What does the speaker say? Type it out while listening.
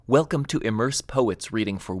Welcome to Immerse Poets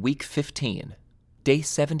reading for week 15, day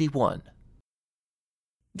 71.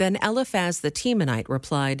 Then Eliphaz the Temanite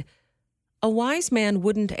replied, "A wise man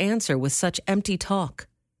wouldn't answer with such empty talk.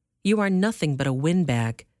 You are nothing but a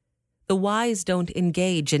windbag. The wise don't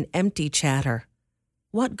engage in empty chatter.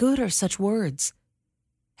 What good are such words?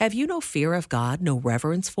 Have you no fear of God, no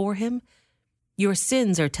reverence for him? Your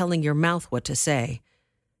sins are telling your mouth what to say.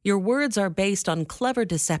 Your words are based on clever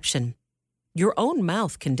deception. Your own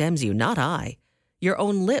mouth condemns you, not I. Your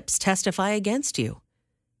own lips testify against you.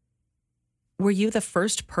 Were you the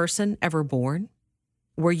first person ever born?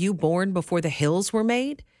 Were you born before the hills were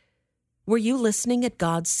made? Were you listening at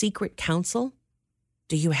God's secret counsel?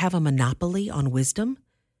 Do you have a monopoly on wisdom?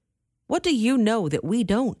 What do you know that we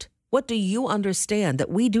don't? What do you understand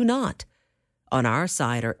that we do not? On our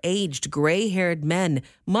side are aged, gray-haired men,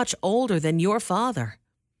 much older than your father.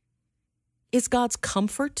 Is God's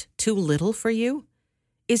comfort too little for you?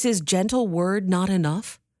 Is his gentle word not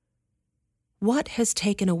enough? What has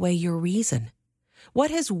taken away your reason?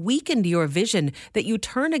 What has weakened your vision that you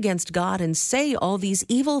turn against God and say all these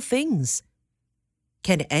evil things?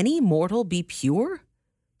 Can any mortal be pure?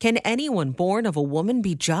 Can anyone born of a woman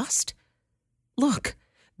be just? Look,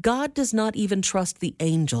 God does not even trust the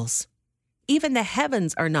angels. Even the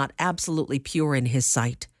heavens are not absolutely pure in his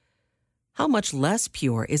sight. How much less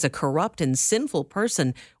pure is a corrupt and sinful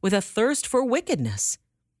person with a thirst for wickedness?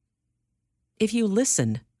 If you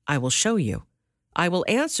listen, I will show you. I will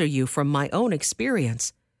answer you from my own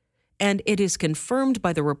experience. And it is confirmed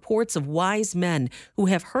by the reports of wise men who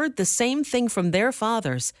have heard the same thing from their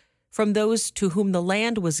fathers, from those to whom the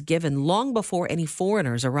land was given long before any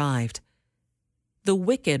foreigners arrived. The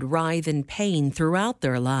wicked writhe in pain throughout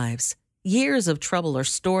their lives. Years of trouble are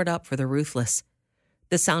stored up for the ruthless.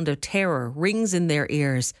 The sound of terror rings in their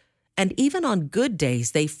ears, and even on good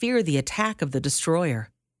days they fear the attack of the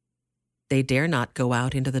destroyer. They dare not go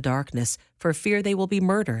out into the darkness for fear they will be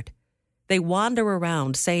murdered. They wander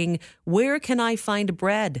around saying, "Where can I find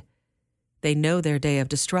bread?" They know their day of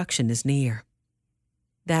destruction is near.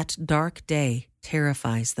 That dark day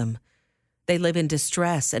terrifies them. They live in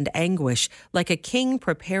distress and anguish like a king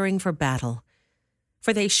preparing for battle.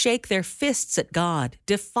 For they shake their fists at God,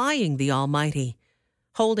 defying the Almighty.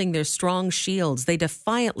 Holding their strong shields, they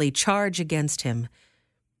defiantly charge against him.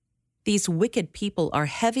 These wicked people are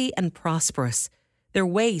heavy and prosperous. Their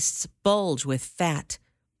waists bulge with fat.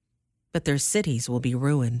 But their cities will be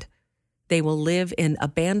ruined. They will live in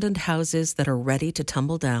abandoned houses that are ready to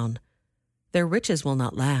tumble down. Their riches will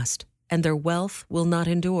not last, and their wealth will not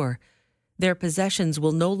endure. Their possessions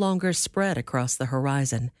will no longer spread across the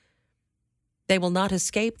horizon. They will not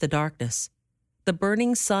escape the darkness. The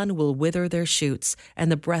burning sun will wither their shoots,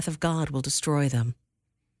 and the breath of God will destroy them.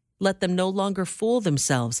 Let them no longer fool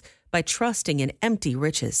themselves by trusting in empty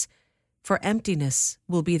riches, for emptiness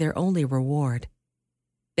will be their only reward.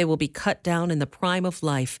 They will be cut down in the prime of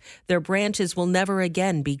life. Their branches will never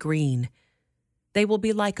again be green. They will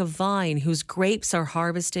be like a vine whose grapes are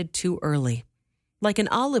harvested too early, like an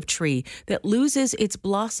olive tree that loses its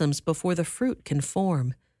blossoms before the fruit can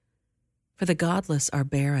form. For the godless are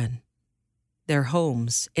barren. Their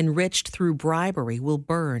homes, enriched through bribery, will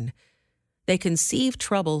burn. They conceive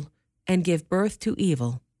trouble and give birth to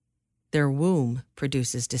evil. Their womb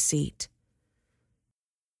produces deceit.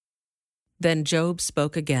 Then Job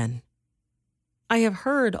spoke again. I have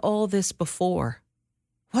heard all this before.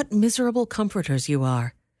 What miserable comforters you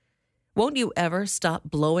are. Won't you ever stop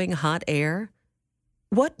blowing hot air?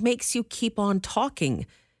 What makes you keep on talking?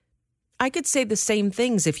 I could say the same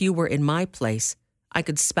things if you were in my place. I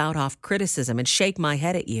could spout off criticism and shake my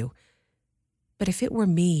head at you. But if it were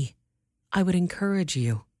me, I would encourage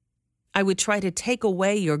you. I would try to take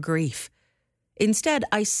away your grief. Instead,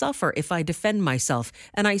 I suffer if I defend myself,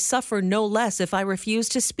 and I suffer no less if I refuse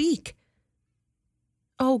to speak.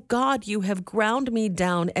 Oh God, you have ground me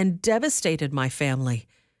down and devastated my family.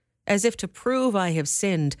 As if to prove I have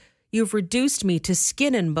sinned, you've reduced me to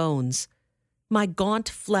skin and bones. My gaunt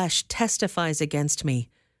flesh testifies against me.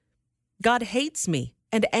 God hates me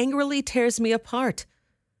and angrily tears me apart.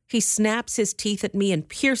 He snaps his teeth at me and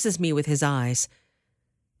pierces me with his eyes.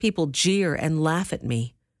 People jeer and laugh at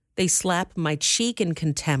me. They slap my cheek in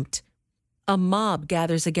contempt. A mob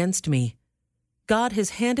gathers against me. God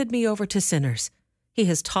has handed me over to sinners. He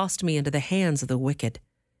has tossed me into the hands of the wicked.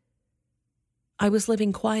 I was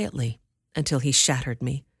living quietly until he shattered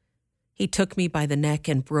me. He took me by the neck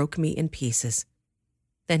and broke me in pieces.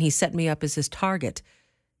 Then he set me up as his target,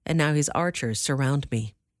 and now his archers surround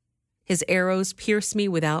me. His arrows pierce me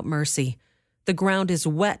without mercy. The ground is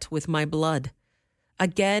wet with my blood.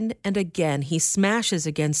 Again and again he smashes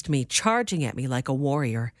against me, charging at me like a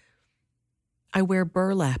warrior. I wear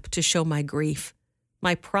burlap to show my grief.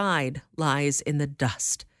 My pride lies in the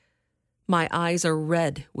dust. My eyes are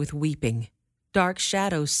red with weeping. Dark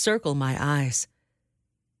shadows circle my eyes.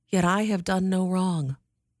 Yet I have done no wrong,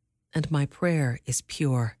 and my prayer is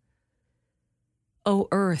pure. O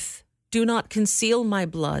earth, do not conceal my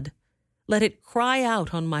blood. Let it cry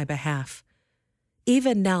out on my behalf.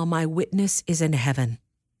 Even now my witness is in heaven.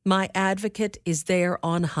 My advocate is there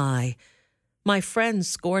on high. My friends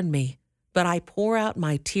scorn me, but I pour out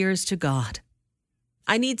my tears to God.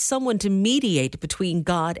 I need someone to mediate between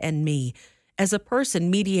God and me, as a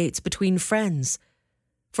person mediates between friends.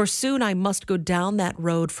 For soon I must go down that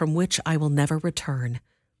road from which I will never return.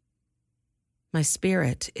 My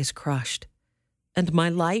spirit is crushed, and my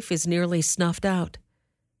life is nearly snuffed out.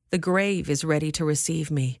 The grave is ready to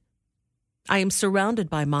receive me. I am surrounded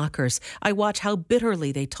by mockers. I watch how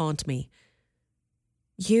bitterly they taunt me.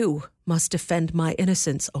 You must defend my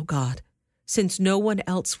innocence, O God, since no one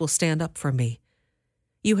else will stand up for me.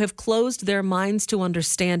 You have closed their minds to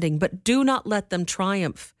understanding, but do not let them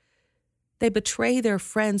triumph. They betray their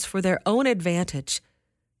friends for their own advantage,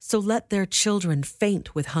 so let their children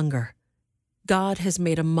faint with hunger. God has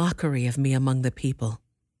made a mockery of me among the people.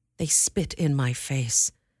 They spit in my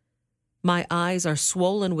face. My eyes are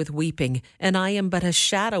swollen with weeping, and I am but a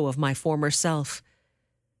shadow of my former self.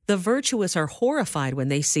 The virtuous are horrified when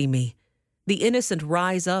they see me. The innocent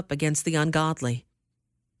rise up against the ungodly.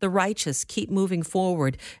 The righteous keep moving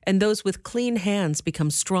forward, and those with clean hands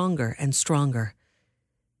become stronger and stronger.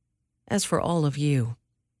 As for all of you,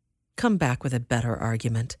 come back with a better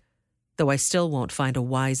argument, though I still won't find a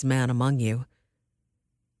wise man among you.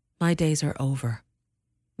 My days are over.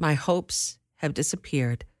 My hopes have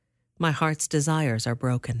disappeared. My heart's desires are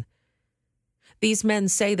broken. These men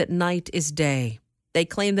say that night is day. They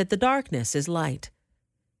claim that the darkness is light.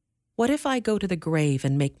 What if I go to the grave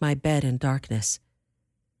and make my bed in darkness?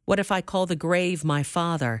 What if I call the grave my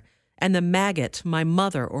father, and the maggot my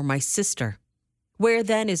mother or my sister? Where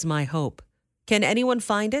then is my hope? Can anyone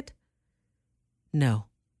find it? No.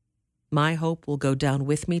 My hope will go down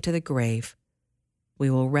with me to the grave. We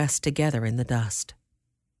will rest together in the dust.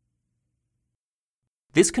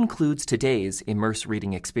 This concludes today's Immerse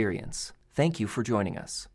reading experience. Thank you for joining us.